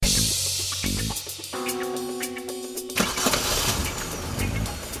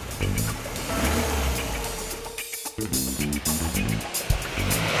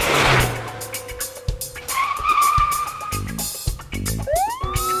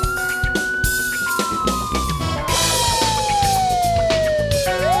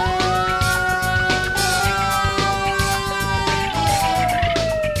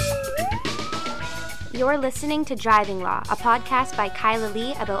You're listening to Driving Law, a podcast by Kyla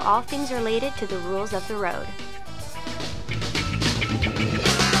Lee about all things related to the rules of the road.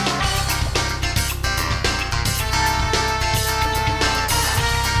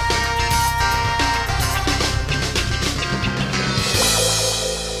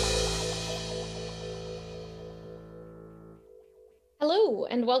 Hello,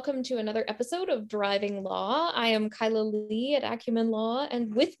 and welcome to another episode of Driving Law. I am Kyla Lee at Acumen Law,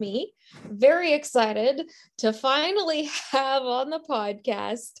 and with me, very excited to finally have on the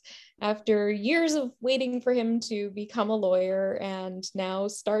podcast, after years of waiting for him to become a lawyer and now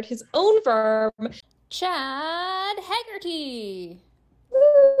start his own firm, Chad Haggerty.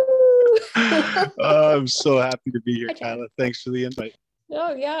 I'm so happy to be here, Kyla. Thanks for the invite.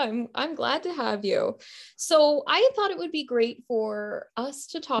 Oh yeah, I'm glad to have you. So I thought it would be great for us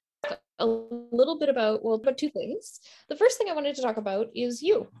to talk a little bit about two things. The first thing I wanted to talk about is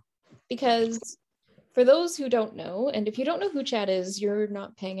you, because for those who don't know, and if you don't know who Chad is, you're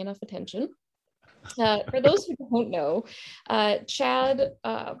not paying enough attention. For those who don't know, Chad,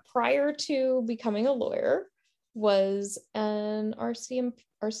 prior to becoming a lawyer, was an RCMP?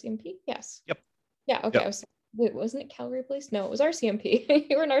 Yes. Yep. Yeah. Okay. Yep. Wait, wasn't it Calgary Police? No, it was RCMP.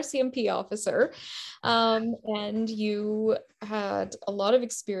 You were an RCMP officer, and you had a lot of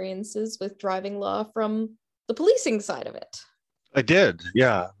experiences with driving law from the policing side of it. I did,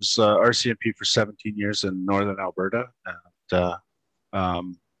 yeah. I was RCMP for 17 years in Northern Alberta, and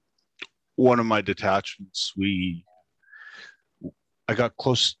one of my detachments,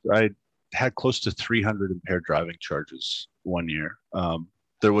 I had close to 300 impaired driving charges one year.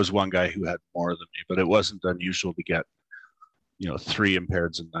 There was one guy who had more than me, but it wasn't unusual to get, 3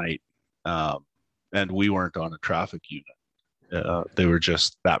 impaireds a night. And we weren't on a traffic unit. They were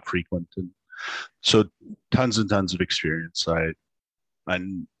just that frequent. And so tons and tons of experience. I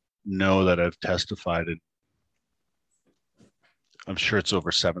know that I've testified in, I'm sure it's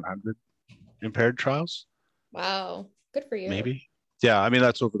over 700 impaired trials. Wow. Good for you. Maybe. Yeah. I mean,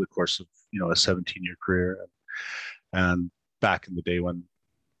 that's over the course of, a 17-year career. And back in the day when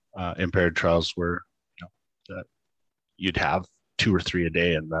impaired trials were, that you'd have 2 or 3 a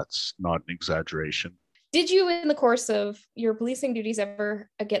day, and that's not an exaggeration. Did you, in the course of your policing duties, ever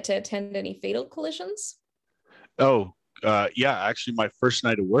get to attend any fatal collisions? Oh, yeah. Actually, my first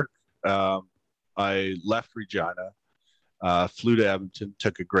night of work, I left Regina, flew to Edmonton,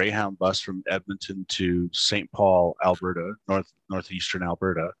 took a Greyhound bus from Edmonton to St. Paul, Alberta, northeastern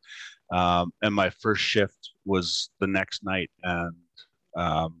Alberta. And my first shift was the next night. And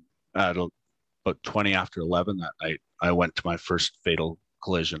at about 20 after 11 that night, I went to my first fatal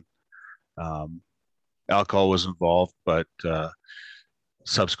collision. Alcohol was involved, but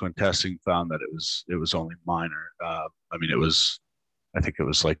subsequent testing found that it was only minor. I think it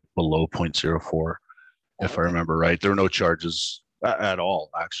was like below 0.04, if I remember right. There were no charges at all,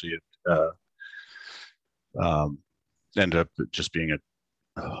 actually. It ended up just being a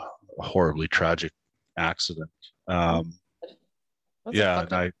horribly tragic accident. It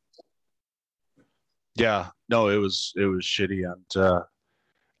was shitty, and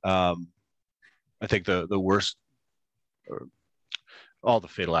I think the worst, all the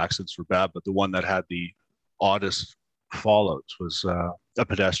fatal accidents were bad, but the one that had the oddest fallouts was a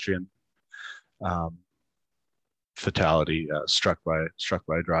pedestrian fatality, struck by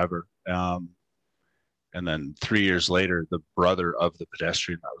a driver, and then 3 years later, the brother of the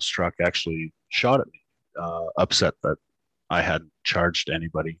pedestrian that was struck actually shot at me, upset that I hadn't charged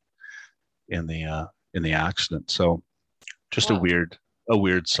anybody in the accident. So just wow. a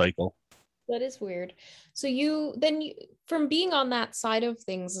weird cycle. That is weird. So you from being on that side of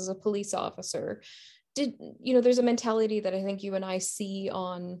things as a police officer, there's a mentality that I think you and I see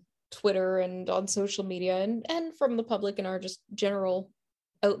on Twitter and on social media and from the public in our just general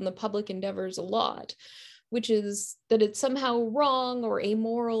out in the public endeavors a lot, which is that it's somehow wrong or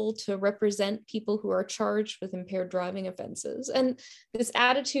amoral to represent people who are charged with impaired driving offenses. And this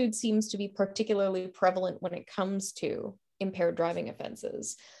attitude seems to be particularly prevalent when it comes to impaired driving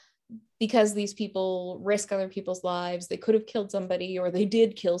offenses, because these people risk other people's lives. They could have killed somebody, or they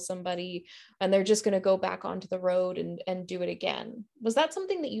did kill somebody, and they're just going to go back onto the road and do it again. Was that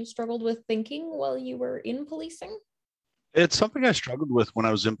something that you struggled with thinking while you were in policing? It's something I struggled with when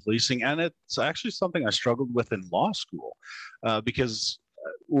I was in policing, and it's actually something I struggled with in law school, because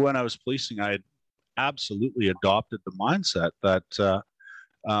when I was policing, I had absolutely adopted the mindset that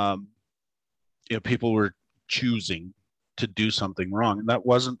people were choosing to do something wrong, and that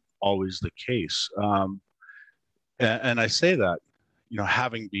wasn't always the case. And I say that,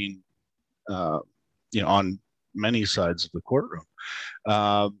 having been, on many sides of the courtroom.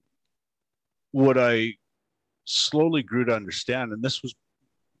 What I slowly grew to understand, and this was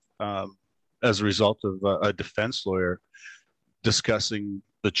as a result of a defense lawyer discussing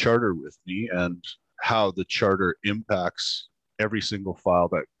the charter with me and how the charter impacts every single file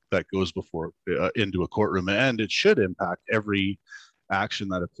that goes before into a courtroom, and it should impact every action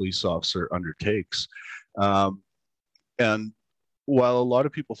that a police officer undertakes. And while a lot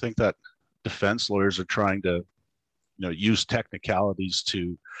of people think that defense lawyers are trying to, use technicalities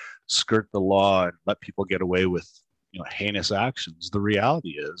to skirt the law and let people get away with, heinous actions, the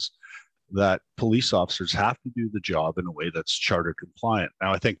reality is that police officers have to do the job in a way that's charter compliant.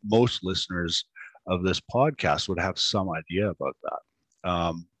 Now, I think most listeners of this podcast would have some idea about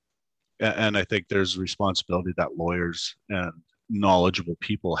that. And I think there's a responsibility that lawyers and knowledgeable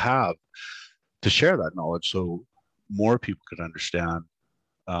people have to share that knowledge so more people can understand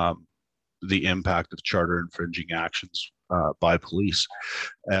the impact of charter infringing actions by police.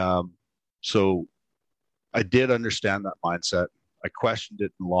 So I did understand that mindset. I questioned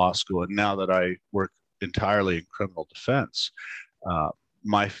it in law school, and now that I work entirely in criminal defense,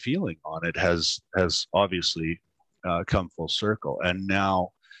 my feeling on it has obviously come full circle. And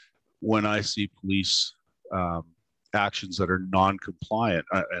now, when I see police actions that are non-compliant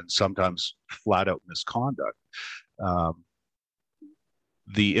and sometimes flat-out misconduct,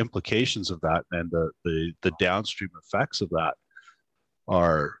 the implications of that and the downstream effects of that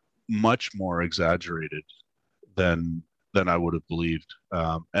are much more exaggerated than I would have believed,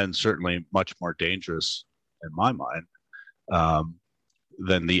 and certainly much more dangerous in my mind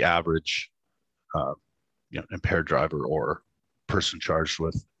than the average impaired driver or person charged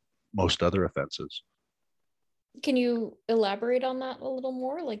with most other offenses. Can you elaborate on that a little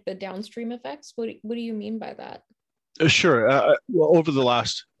more, like the downstream effects? What do you mean by that? Sure. Well, over the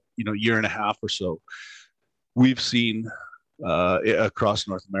last year and a half or so, we've seen across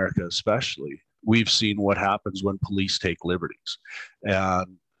North America, especially, we've seen what happens when police take liberties.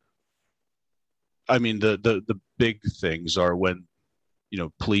 And I mean, the big things are when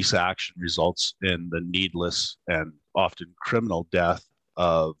police action results in the needless and often criminal death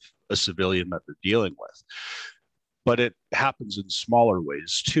of a civilian that they're dealing with. But it happens in smaller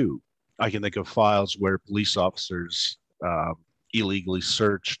ways too. I can think of files where police officers illegally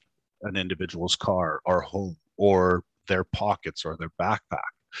searched an individual's car or home or their pockets or their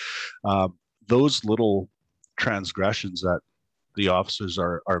backpack. Those little transgressions that the officers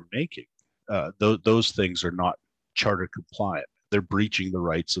are making, those things are not charter compliant. They're breaching the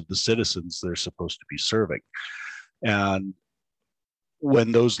rights of the citizens they're supposed to be serving. And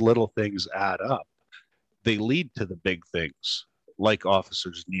when those little things add up, they lead to the big things, like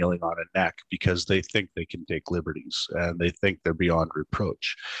officers kneeling on a neck because they think they can take liberties and they think they're beyond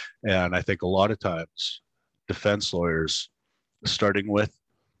reproach. And I think a lot of times defense lawyers, starting with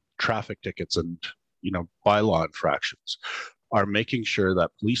traffic tickets and bylaw infractions, are making sure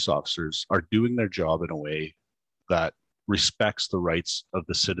that police officers are doing their job in a way that respects the rights of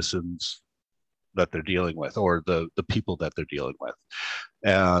the citizens that they're dealing with, or the people that they're dealing with.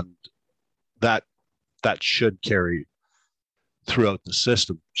 And that should carry throughout the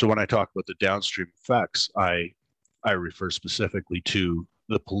system. So when I talk about the downstream effects, I refer specifically to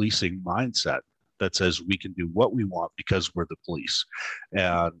the policing mindset that says we can do what we want because we're the police.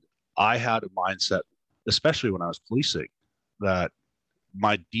 And I had a mindset, especially when I was policing, that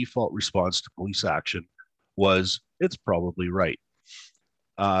my default response to police action was, it's probably right.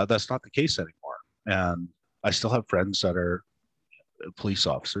 That's not the case anymore. And I still have friends that are police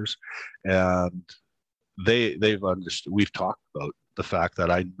officers, and they've understood. We've talked about the fact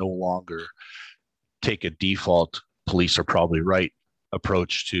that I no longer take a default police are probably right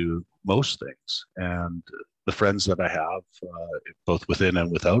approach to most things. And the friends that I have, both within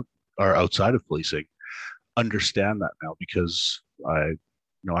and without, or outside of policing, understand that now because I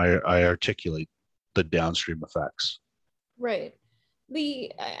articulate the downstream effects. Right.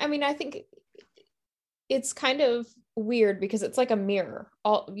 I think it's kind of weird because it's like a mirror.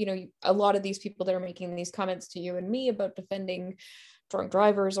 A lot of these people that are making these comments to you and me about defending drunk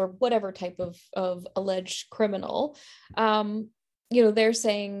drivers or whatever type of alleged criminal, they're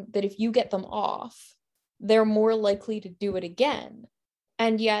saying that if you get them off, they're more likely to do it again.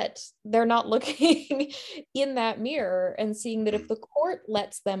 And yet they're not looking in that mirror and seeing that if the court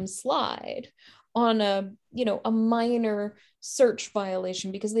lets them slide on a minor search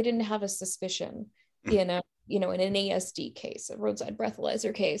violation because they didn't have a suspicion in an ASD case, a roadside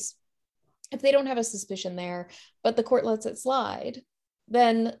breathalyzer case, if they don't have a suspicion there, but the court lets it slide,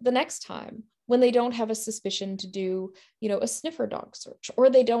 then the next time when they don't have a suspicion to do, a sniffer dog search, or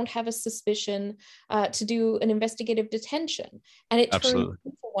they don't have a suspicion to do an investigative detention. And it turns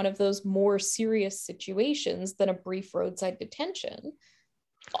into one of those more serious situations than a brief roadside detention.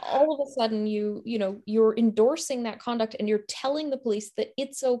 All of a sudden you're endorsing that conduct, and you're telling the police that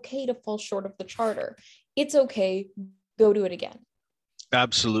it's okay to fall short of the charter. It's okay, go do it again.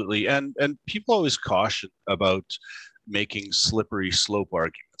 Absolutely. And people always caution about making slippery slope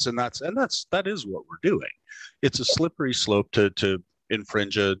arguments, and that is what we're doing. It's a slippery slope to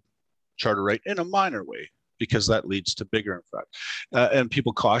infringe a charter right in a minor way, because that leads to bigger effect. And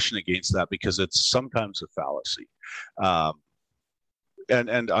people caution against that because it's sometimes a fallacy.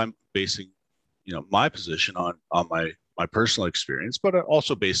 And I'm basing, my position on my personal experience, but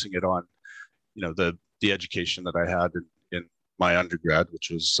also basing it on, the education that I had in my undergrad,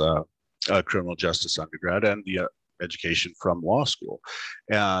 which was a criminal justice undergrad, and the education from law school,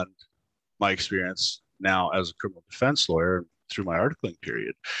 and my experience now as a criminal defense lawyer through my articling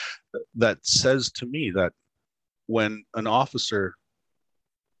period, that says to me that when an officer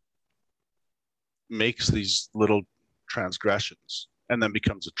makes these little transgressions and then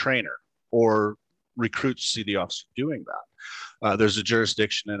becomes a trainer or recruits see the officer doing that, there's a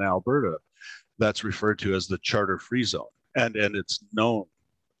jurisdiction in Alberta that's referred to as the charter free zone, and it's known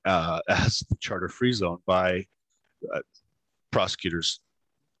as the charter free zone by prosecutors,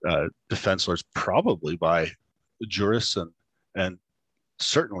 defense lawyers, probably by jurists, and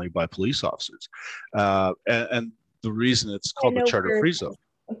certainly by police officers. And the reason it's called the charter free zone.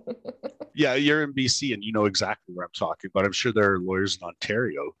 Yeah, you're in BC and you know exactly where I'm talking about. I'm sure there are lawyers in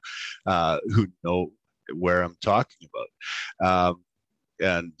Ontario who know where I'm talking about.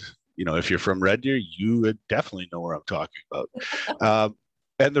 And, if you're from Red Deer, you would definitely know where I'm talking about.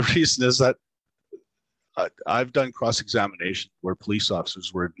 And the reason is that I've done cross-examination where police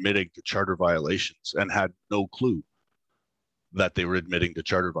officers were admitting to charter violations and had no clue that they were admitting to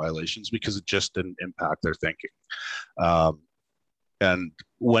charter violations because it just didn't impact their thinking. And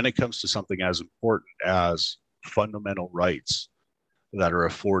when it comes to something as important as fundamental rights that are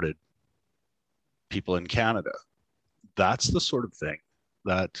afforded people in Canada, that's the sort of thing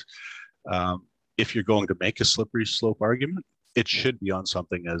that if you're going to make a slippery slope argument, it should be on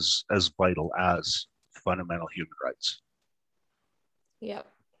something as vital as fundamental human rights. Yep.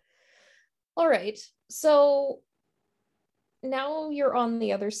 All right. So now you're on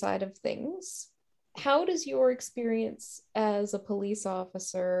the other side of things. How does your experience as a police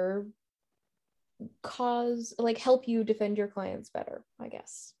officer help you defend your clients better, I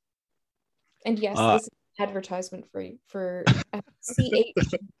guess? And yes, this is an advertisement for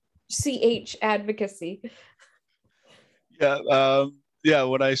CH advocacy. Yeah.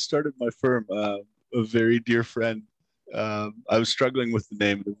 When I started my firm, a very dear friend, I was struggling with the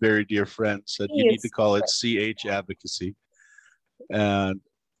name, and a very dear friend said, you need to call it CH advocacy. And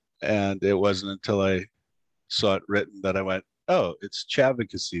it wasn't until I saw it written that I went, oh, it's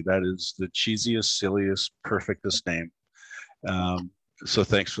Chavocacy. That is the cheesiest, silliest, perfectest name. So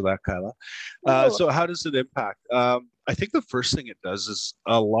thanks for that, Kyla. So how does it impact? I think the first thing it does is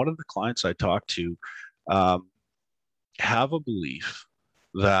a lot of the clients I talk to have a belief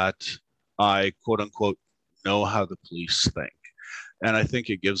that I, quote unquote, know how the police think. And I think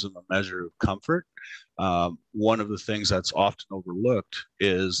it gives them a measure of comfort. One of the things that's often overlooked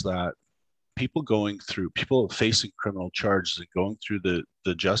is that people facing criminal charges and going through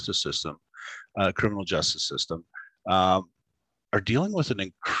the justice system, criminal justice system, are dealing with an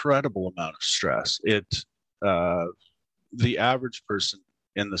incredible amount of stress. The average person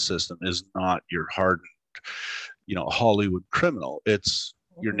in the system is not your hardened, Hollywood criminal. It's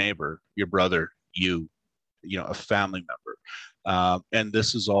your neighbor, your brother, a family member. And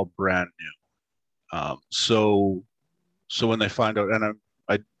this is all brand new. So when they find out, and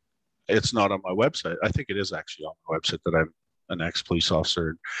it's not on my website. I think it is actually on my website that I'm an ex-police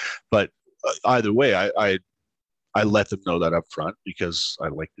officer. But either way, I let them know that up front because I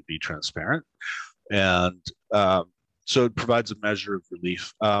like to be transparent. And so it provides a measure of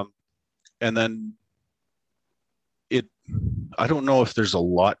relief. And then I don't know if there's a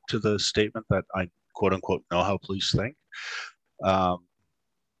lot to the statement that I, quote unquote, know how police think.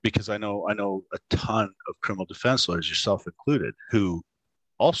 Because I know a ton of criminal defense lawyers, yourself included, who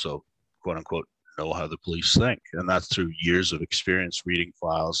also, quote unquote, know how the police think. And that's through years of experience reading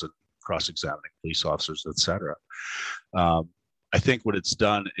files and cross-examining police officers, et cetera. I think what it's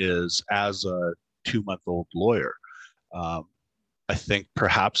done is, as a 2-month-old lawyer, I think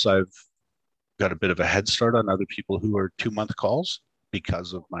perhaps I've got a bit of a head start on other people who are 2-month calls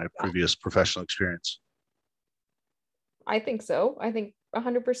because of my previous professional experience. I think so. I think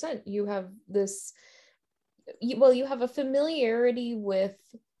 100%. You have this, you have a familiarity with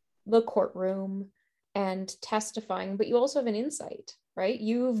the courtroom and testifying, but you also have an insight, right?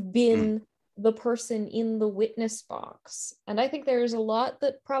 You've been the person in the witness box. And I think there's a lot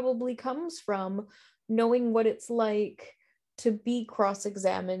that probably comes from knowing what it's like to be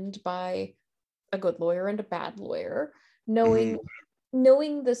cross-examined by a good lawyer and a bad lawyer, knowing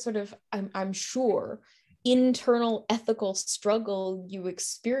the sort of, I'm sure, internal ethical struggle you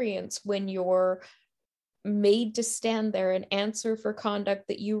experience when you're made to stand there and answer for conduct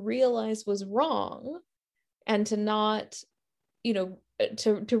that you realize was wrong, and to not,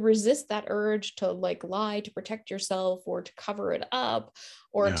 to resist that urge to like lie to protect yourself or to cover it up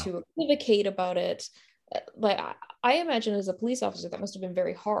or to equivocate about it. Like I imagine as a police officer that must have been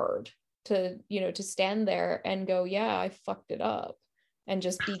very hard to stand there and go, yeah, I fucked it up, and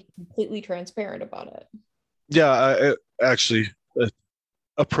just be completely transparent about it. Yeah, actually,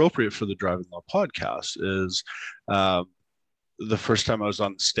 appropriate for the Driving Law podcast is the first time I was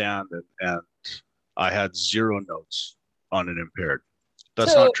on the stand and I had 0 notes on an impaired.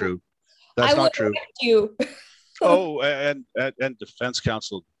 That's not true. That's not true. You. Oh, and defense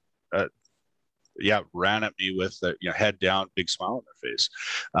counsel, ran at me with head down, big smile on their face.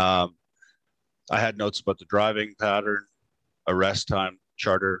 I had notes about the driving pattern, arrest time,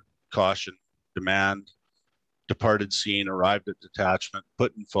 charter, caution, demand, departed scene, arrived at detachment,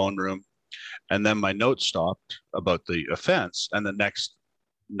 put in phone room, and then my note stopped about the offense, and the next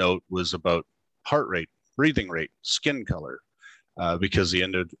note was about heart rate, breathing rate, skin color, because the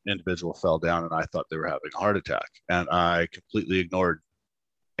individual fell down and I thought they were having a heart attack, and I completely ignored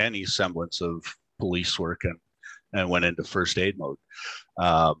any semblance of police work and went into first aid mode.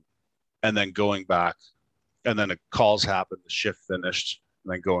 And then going back, and then the calls happened, the shift finished,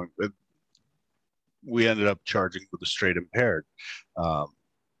 and then we ended up charging with a straight impaired,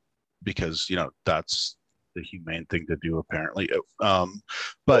 because that's the humane thing to do apparently. But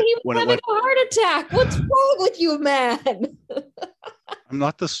when it went, a heart attack, what's wrong with you, man? I'm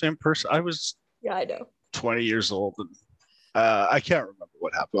not the same person. I was I know 20 years old, and I can't remember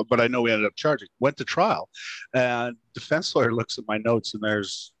what happened, but I know we ended up charging. Went to trial, and defense lawyer looks at my notes, and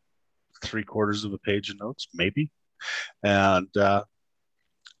there's 3/4 of a page of notes, maybe, and there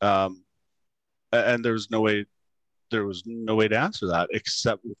was no way to answer that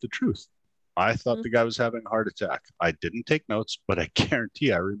except with the truth. I thought the guy was having a heart attack. I didn't take notes, but I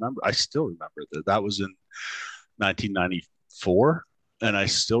guarantee I still remember that was in 1994, and I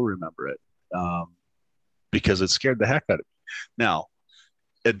still remember it because it scared the heck out of me. Now,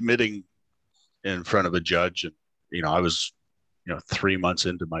 admitting in front of a judge, and I was 3 months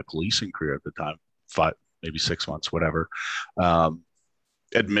into my policing career at the time, 5, maybe 6 months, whatever,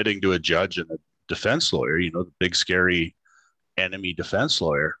 admitting to a judge and a defense lawyer, the big scary enemy defense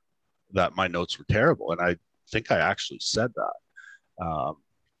lawyer, that my notes were terrible. And I think I actually said that.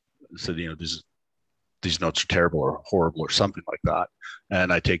 Said, these notes are terrible or horrible or something like that.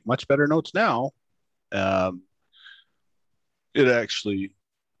 And I take much better notes now. It actually,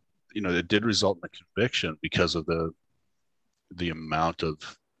 it did result in a conviction because of the amount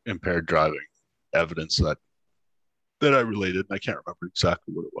of impaired driving evidence that I related. I can't remember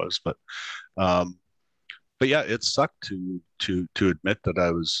exactly what it was, but yeah, it sucked to admit that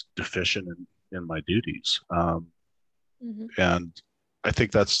I was deficient in my duties. And I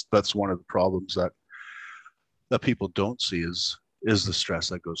think that's one of the problems that people don't see is the stress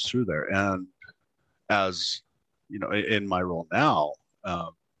that goes through there. And as in my role now,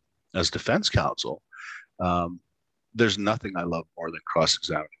 as defense counsel, there's nothing I love more than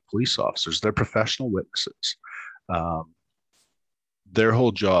cross-examining police officers. They're professional witnesses. Their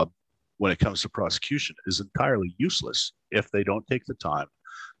whole job when it comes to prosecution is entirely useless if they don't take the time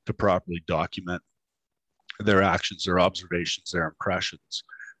to properly document their actions, their observations, their impressions.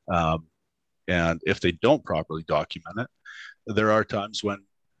 And if they don't properly document it, there are times when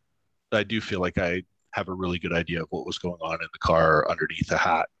I do feel like I have a really good idea of what was going on in the car underneath the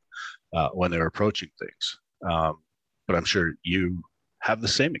hat when they were approaching things. But I'm sure you have the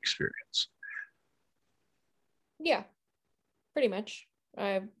same experience. Yeah, pretty much.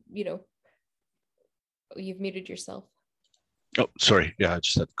 You've muted yourself. Oh, sorry. Yeah, I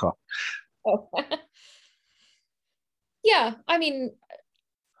just had to cough. Oh. Yeah, I mean,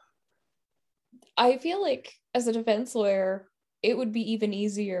 I feel like as a defense lawyer, it would be even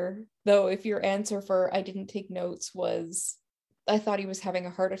easier, though, if your answer for I didn't take notes was I thought he was having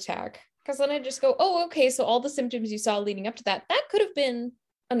a heart attack. Because then I just go, oh, okay, so all the symptoms you saw leading up to that could have been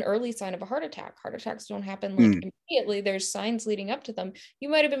an early sign of a heart attack. Heart attacks don't happen immediately. There's signs leading up to them. You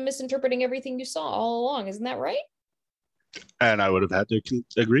might have been misinterpreting everything you saw all along. Isn't that right? And I would have had to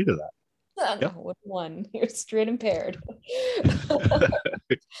agree to that. No, with one, you're straight impaired.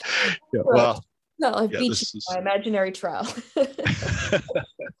 Yeah, well, no, I've yeah, beat this you is. to my imaginary trial.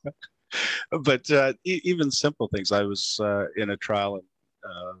 But even simple things. I was in a trial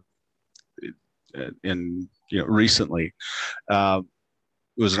recently. It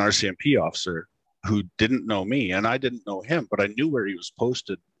was an RCMP officer who didn't know me, and I didn't know him, but I knew where he was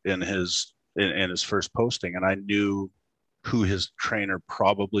posted in his first posting, and I knew who his trainer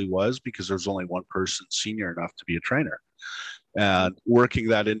probably was because there was only one person senior enough to be a trainer, and working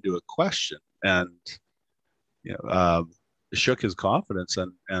that into a question, and shook his confidence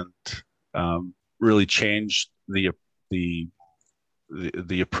and really changed the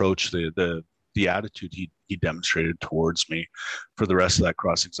approach, the attitude he demonstrated towards me for the rest of that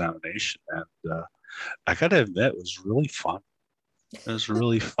cross examination. And I got to admit, it was really fun. It was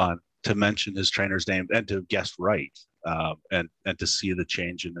really fun to mention his trainer's name and to guess right, and to see the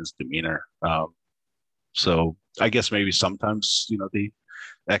change in his demeanor. So I guess maybe sometimes the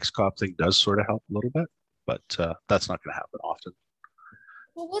ex-cop thing does sort of help a little bit, but that's not going to happen often.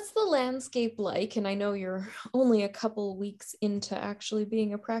 Well, what's the landscape like? And I know you're only a couple weeks into actually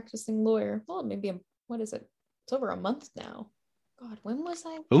being a practicing lawyer. Well, maybe what is it? It's over a month now. God, when was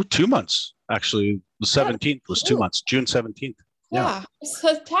I? Oh, 2 months. Actually, the 17th was 2 months, June 17th. Yeah.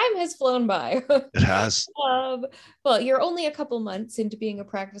 So time has flown by. It has. Well, you're only a couple months into being a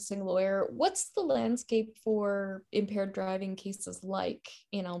practicing lawyer. What's the landscape for impaired driving cases like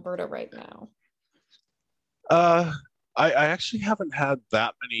in Alberta right now? I actually haven't had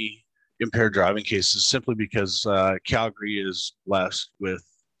that many impaired driving cases simply because Calgary is blessed with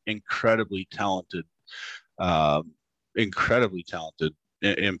incredibly talented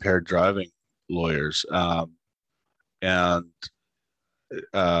impaired driving lawyers, and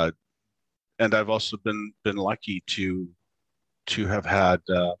I've also been lucky to have had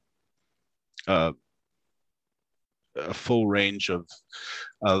a full range of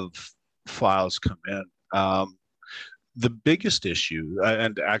files come in. The biggest issue,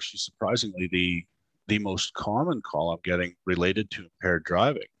 and actually surprisingly, the most common call I'm getting related to impaired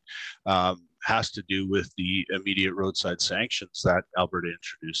driving, has to do with the immediate roadside sanctions that Alberta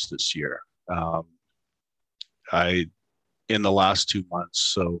introduced this year. In the last 2 months,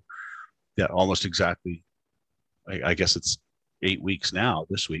 so yeah, almost exactly, I guess it's 8 weeks now,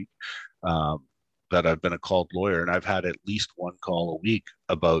 this week, that I've been a called lawyer, and I've had at least one call a week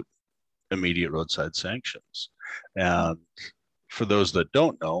about immediate roadside sanctions. And for those that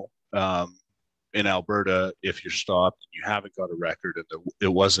don't know, in Alberta, if you're stopped and you haven't got a record and it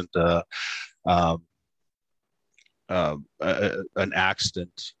wasn't an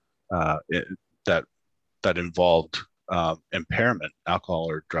accident that involved impairment, alcohol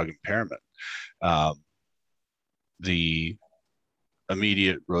or drug impairment, the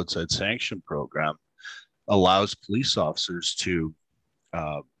immediate roadside sanction program allows police officers to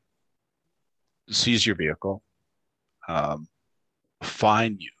seize your vehicle,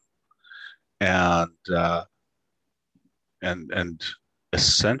 fine you, and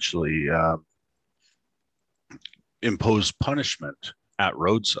essentially impose punishment at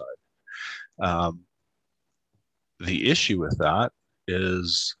roadside. The issue with that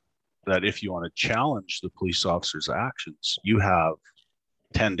is that if you want to challenge the police officer's actions, you have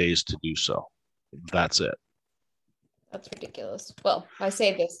 10 days to do so. That's it. That's ridiculous. Well, I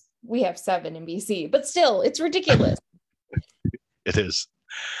say this, we have 7 in BC, but still, it's ridiculous. It is.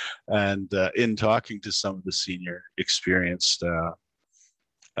 And in talking to some of the senior experienced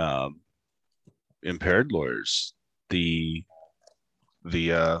impaired lawyers, the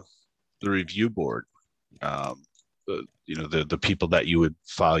review board, the people that you would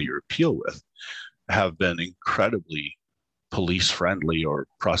file your appeal with, have been incredibly police friendly or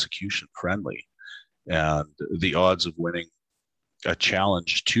prosecution friendly, and the odds of winning a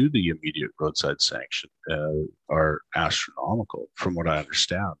challenge to the immediate roadside sanction are astronomical, from what I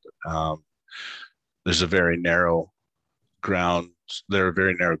understand. There's a very narrow ground. There are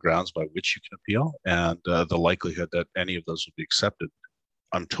very narrow grounds by which you can appeal, and the likelihood that any of those would be accepted,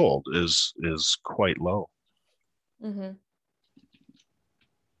 I'm told, is quite low. Mm-hmm.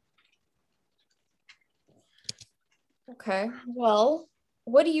 Okay. Well,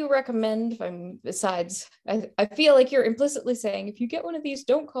 what do you recommend? Besides, I feel like you're implicitly saying, if you get one of these,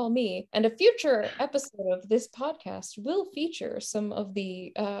 don't call me. And a future episode of this podcast will feature some of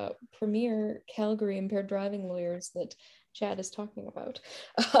the premier Calgary impaired driving lawyers that Chad is talking about.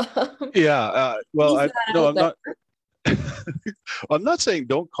 Well, I'm not. I'm not saying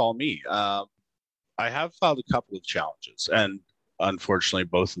don't call me. I have filed a couple of challenges, and unfortunately,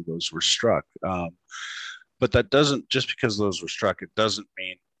 both of those were struck. But that doesn't, just because those were struck, it doesn't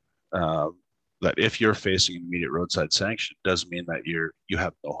mean that if you're facing an immediate roadside sanction, it doesn't mean that you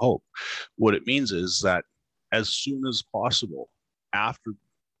have no hope. What it means is that as soon as possible after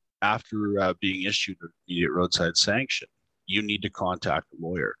being issued an immediate roadside sanction, you need to contact a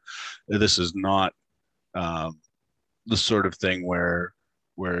lawyer. This is not the sort of thing where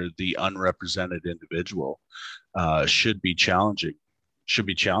the unrepresented individual should be challenging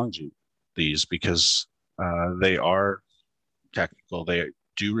these, because they are technical. They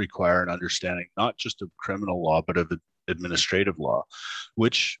do require an understanding not just of criminal law but of administrative law,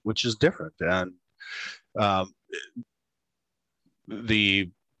 which is different. And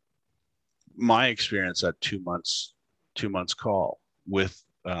my experience at 2 months call with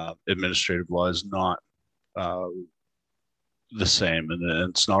administrative law is not the same, and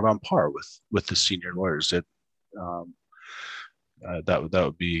it's not on par with the senior lawyers. That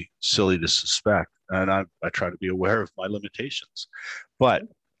would be silly to suspect, and I try to be aware of my limitations, but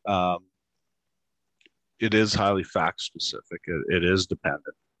it is highly fact specific. It is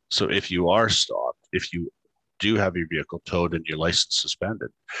dependent. So if you are stopped, if you do have your vehicle towed and your license suspended,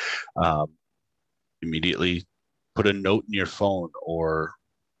 immediately put a note in your phone, or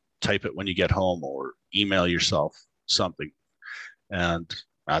type it when you get home, or email yourself something, and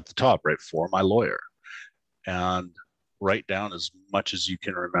at the top, write "for my lawyer," and write down as much as you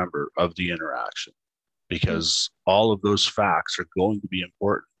can remember of the interaction, because all of those facts are going to be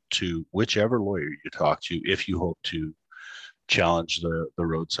important to whichever lawyer you talk to if you hope to challenge the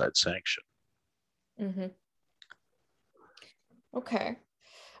roadside sanction. Mm-hmm. Okay.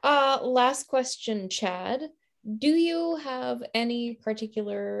 Last question, Chad. Do you have any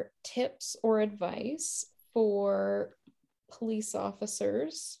particular tips or advice for police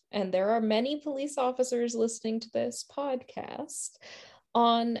officers, and there are many police officers listening to this podcast,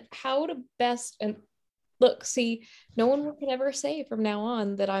 on how to best, and look, see, no one can ever say from now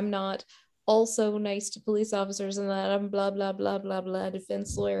on that I'm not also nice to police officers and that I'm blah, blah, blah, blah, blah,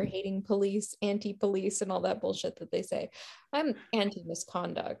 defense lawyer, hating police, anti-police, and all that bullshit that they say. I'm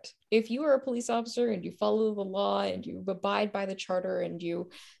anti-misconduct. If you are a police officer and you follow the law and you abide by the charter and you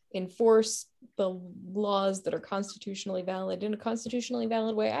enforce the laws that are constitutionally valid in a constitutionally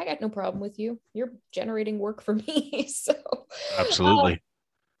valid way, I got no problem with you. You're generating work for me. So absolutely.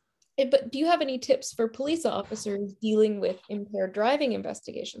 But do you have any tips for police officers dealing with impaired driving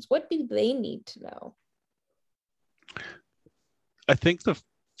investigations? What do they need to know? I think the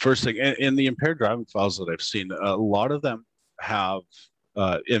first thing, in the impaired driving files that I've seen, a lot of them have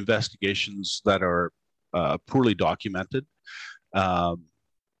investigations that are poorly documented,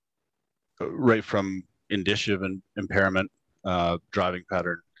 right from indicia of impairment, driving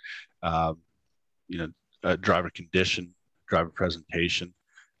pattern, driver condition, driver presentation.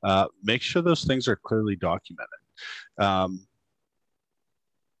 Make sure those things are clearly documented.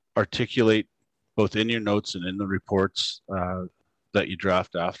 Articulate both in your notes and in the reports that you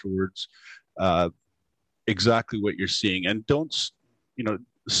draft afterwards exactly what you're seeing, and don't,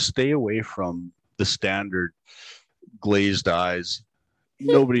 stay away from the standard glazed eyes.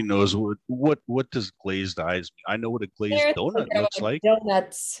 Nobody knows what does glazed eyes mean. I know what a glazed donut looks like.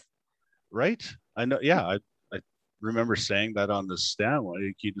 Donuts, right? I know. Yeah, I remember saying that on the stand. Why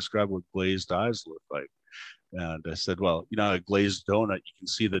can you describe what glazed eyes look like? And I said, well, a glazed donut, you can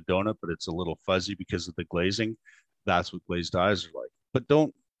see the donut, but it's a little fuzzy because of the glazing. That's what glazed eyes are like. But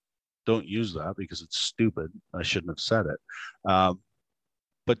don't use that because it's stupid. I shouldn't have said it.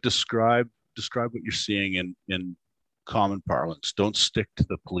 But describe what you're seeing in common parlance. Don't stick to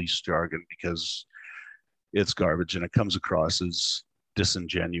the police jargon because it's garbage and it comes across as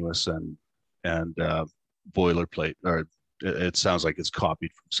disingenuous and boilerplate, or it sounds like it's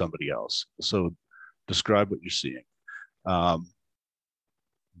copied from somebody else. So describe what you're seeing.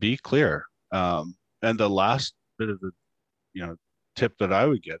 Be clear. And the last bit of the tip that I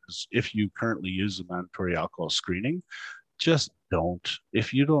would get is, if you currently use the mandatory alcohol screening, just don't.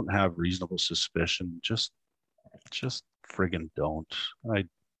 If you don't have reasonable suspicion, just friggin' don't. I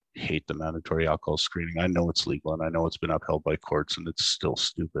hate the mandatory alcohol screening. I know it's legal and I know it's been upheld by courts, and it's still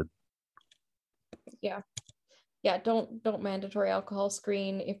stupid. Yeah, don't mandatory alcohol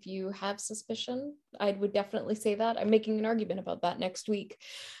screen if you have suspicion. I would definitely say that. I'm making an argument about that next week.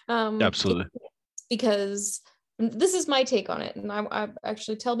 Absolutely. Because this is my take on it, and I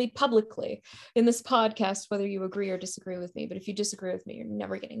actually, tell me publicly in this podcast whether you agree or disagree with me. But if you disagree with me, you're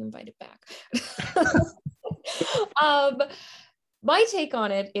never getting invited back. My take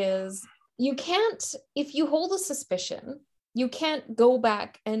on it is, you can't, if you hold a suspicion, you can't go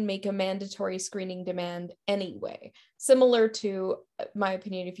back and make a mandatory screening demand anyway. Similar to my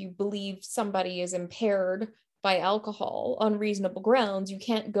opinion, if you believe somebody is impaired by alcohol on reasonable grounds, you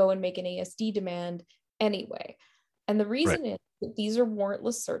can't go and make an ASD demand anyway. And the reason is that these are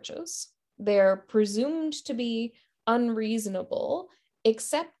warrantless searches. They're presumed to be unreasonable,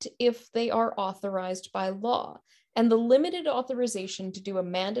 except if they are authorized by law. And the limited authorization to do a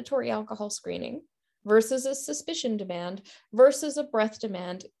mandatory alcohol screening versus a suspicion demand versus a breath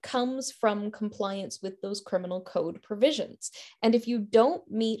demand comes from compliance with those criminal code provisions. And if you don't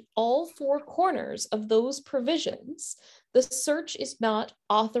meet all four corners of those provisions, the search is not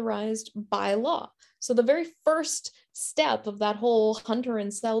authorized by law. So the very first step of that whole Hunter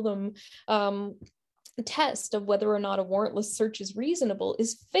and Seldom test of whether or not a warrantless search is reasonable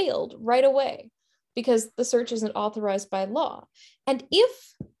is failed right away because the search isn't authorized by law. And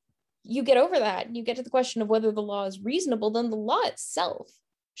if you get over that and you get to the question of whether the law is reasonable, then the law itself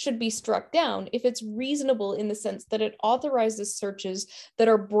should be struck down if it's reasonable in the sense that it authorizes searches that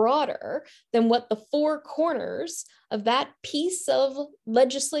are broader than what the four corners of that piece of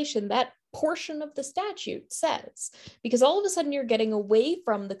legislation, that portion of the statute says. Because all of a sudden you're getting away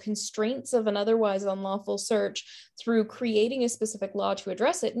from the constraints of an otherwise unlawful search through creating a specific law to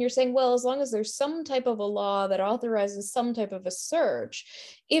address it. And you're saying, well, as long as there's some type of a law that authorizes some type of a search,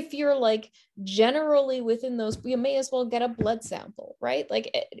 if you're like generally within those, you may as well get a blood sample, right?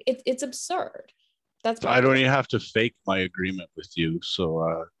 Like it's absurd. That's I don't even have to fake my agreement with you,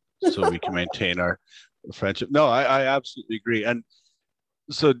 so we can maintain our friendship. No, I absolutely agree. And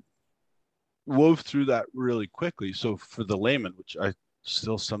so wove through that really quickly. So for the layman, which I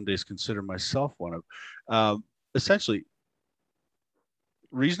still some days consider myself one of, essentially,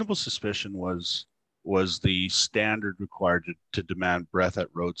 reasonable suspicion was the standard required to demand breath at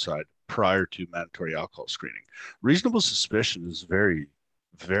roadside prior to mandatory alcohol screening. Reasonable suspicion is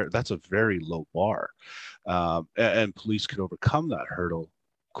that's a very low bar, and police could overcome that hurdle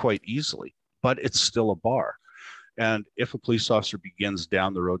quite easily, but it's still a bar. And if a police officer begins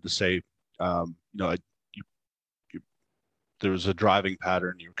down the road to say, there was a driving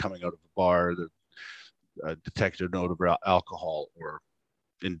pattern, you're coming out of the bar, the detected a note of alcohol or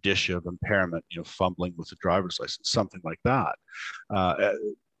indicia of impairment, fumbling with the driver's license, something like that,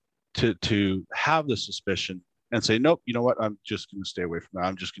 to have the suspicion and say, nope, you know what, I'm just going to stay away from that.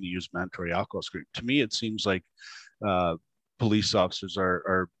 I'm just going to use mandatory alcohol screening. To me, it seems like police officers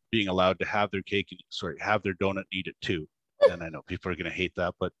are being allowed to have their cake and have their donut and eat it too. And I know people are going to hate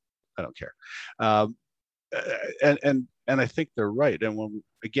that, but I don't care. And I think they're right. And when,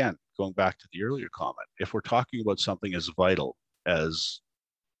 again, going back to the earlier comment, if we're talking about something as vital as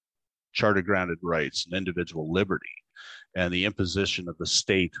charter granted rights and individual liberty and the imposition of the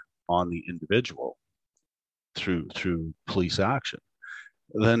state on the individual through police action,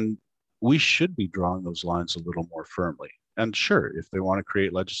 then we should be drawing those lines a little more firmly. And sure, if they want to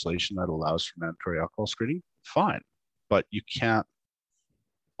create legislation that allows for mandatory alcohol screening, fine. But you can't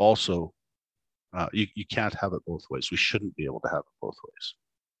also, you can't have it both ways. We shouldn't be able to have it both ways.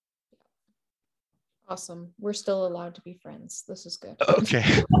 Awesome. We're still allowed to be friends. This is good.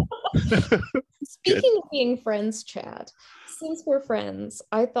 Okay. Speaking of being friends, Chad, since we're friends,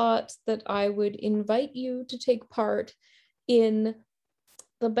 I thought that I would invite you to take part in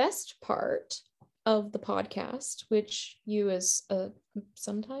the best part of the podcast, which you as a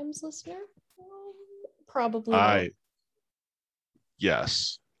sometimes listener, probably not.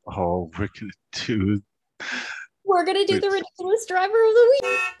 Yes. Oh, we're gonna do the ridiculous driver of the week.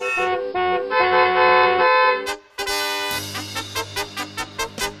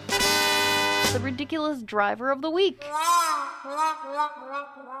 The ridiculous driver of the week.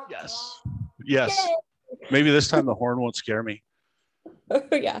 Yes. Yay. Maybe this time the horn won't scare me. Oh,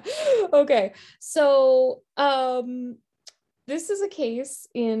 yeah. Okay. So this is a case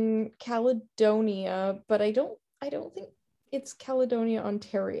in Caledonia, but I don't think it's Caledonia,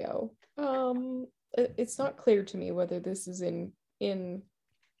 Ontario. It's not clear to me whether this is in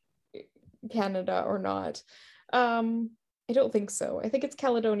Canada or not. I don't think so. I think it's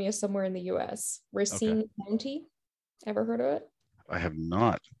Caledonia, somewhere in the US. Racine County. Ever heard of it? I have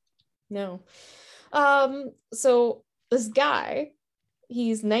not. No. So this guy,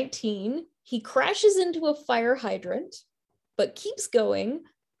 he's 19. He crashes into a fire hydrant, but keeps going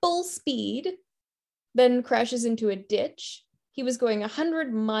full speed, then crashes into a ditch. He was going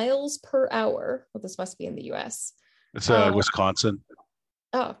 100 miles per hour. Well, this must be in the US. It's Wisconsin.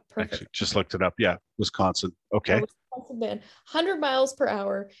 Oh, perfect. Actually, just looked it up. Yeah, Wisconsin. Okay. Wisconsin man, 100 miles per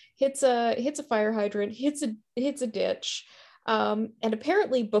hour, hits a fire hydrant, hits a ditch. And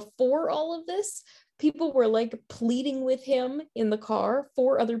apparently before all of this, people were like pleading with him in the car,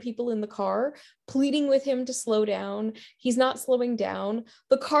 4 other people in the car, pleading with him to slow down. He's not slowing down.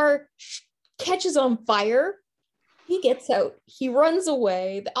 The car catches on fire. He gets out. He runs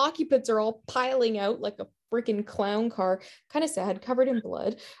away. The occupants are all piling out like a freaking clown car. Kind of sad, covered in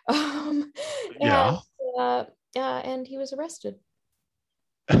blood. Yeah. And he was arrested.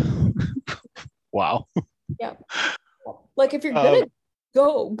 Wow. Yeah. Like if you're gonna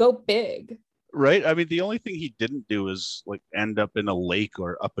go big. Right. I mean, the only thing he didn't do is like end up in a lake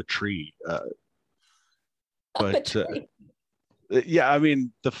or up a tree. Yeah, I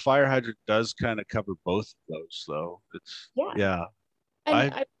mean, the fire hydrant does kind of cover both of those, though. It's yeah.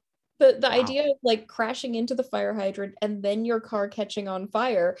 And the idea of like crashing into the fire hydrant and then your car catching on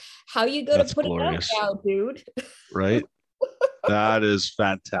fire, how you gonna put glorious. It out now, dude? Right. That is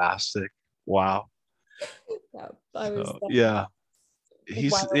fantastic. Wow. Yeah,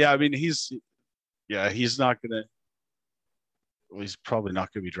 he's not gonna. Well, he's probably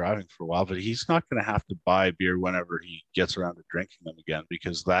not going to be driving for a while, but he's not going to have to buy beer whenever he gets around to drinking them again,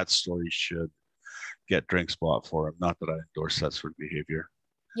 because that story should get drinks bought for him. Not that I endorse that sort of behavior.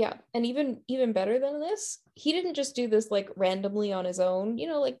 Yeah, and even better than this, he didn't just do this like randomly on his own. You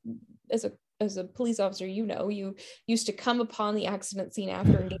know, like as a police officer, you used to come upon the accident scene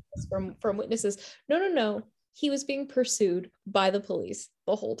after and get this from witnesses. No. He was being pursued by the police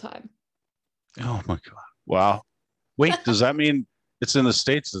the whole time. Oh my God. Wow. Wait, does that mean it's in the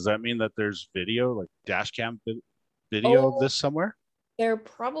States? Does that mean that there's video, like dash cam video of this somewhere? There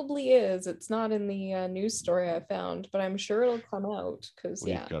probably is. It's not in the news story I found, but I'm sure it'll come out because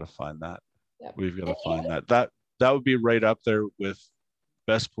we've got to find that. Yep. We've got to find that. That would be right up there with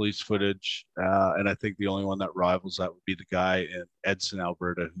best police footage. And I think the only one that rivals that would be the guy in Edson,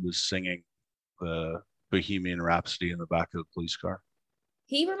 Alberta, who was singing the Bohemian Rhapsody in the back of the police car.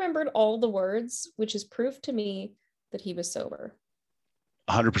 He remembered all the words, which is proof to me that he was sober.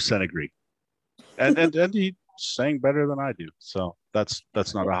 100% agree. And he sang better than I do. So that's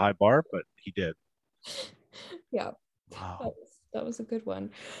not a high bar, but he did. Yeah. Wow. That was a good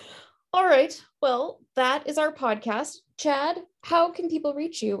one. All right. Well, that is our podcast. Chad, how can people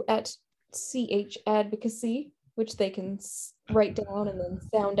reach you at CH Advocacy, which they can write down and then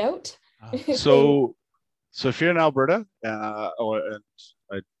sound out? So if you're in Alberta, and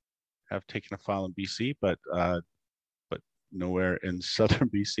I have taken a file in BC, but nowhere in southern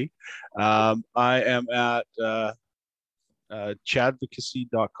BC. I am at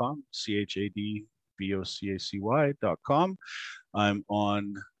chadvocacy.com, chadvocacy.com. I'm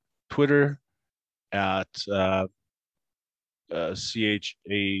on Twitter at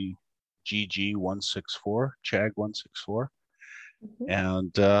CHAGG164, Chag164.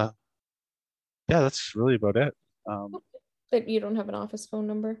 And that's really about it. But you don't have an office phone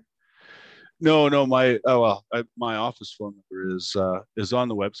number? No, my office phone number is on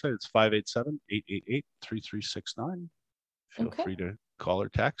the website. It's 587-888-3369. Feel free to call or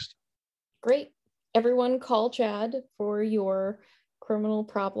text. Great. Everyone call Chad for your criminal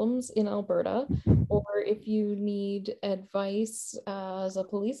problems in Alberta, or if you need advice as a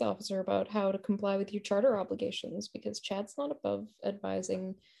police officer about how to comply with your charter obligations, because Chad's not above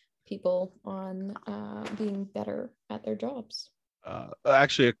advising people on being better at their jobs.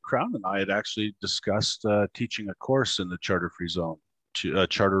 Actually, Crown and I had actually discussed teaching a course in the charter-free zone, a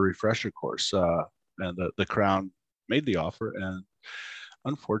charter refresher course, and the Crown made the offer, and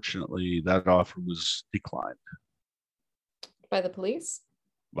unfortunately, that offer was declined. By the police?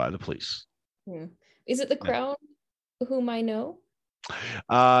 By the police. Is it the Crown whom I know?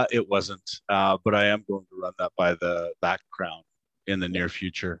 It wasn't, but I am going to run that by that Crown in the near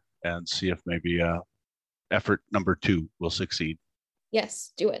future and see if maybe effort number 2 will succeed.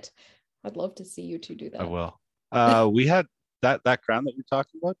 Yes, do it. I'd love to see you two do that. I will. We had that Crown that you're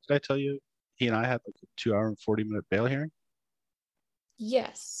talking about. Did I tell you he and I had like a 2-hour and 40-minute bail hearing?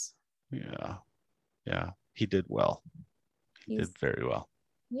 Yes. Yeah. He did well. He did very well.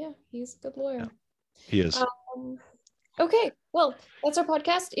 Yeah, he's a good lawyer. Yeah, he is. Okay, well, that's our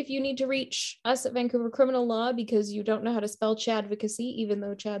podcast. If you need to reach us at Vancouver Criminal Law because you don't know how to spell Chadvocacy, even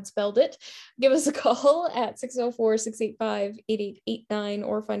though Chad spelled it, give us a call at 604-685-8889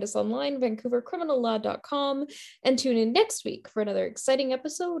 or find us online, vancouvercriminallaw.com, and tune in next week for another exciting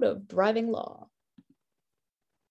episode of Driving Law.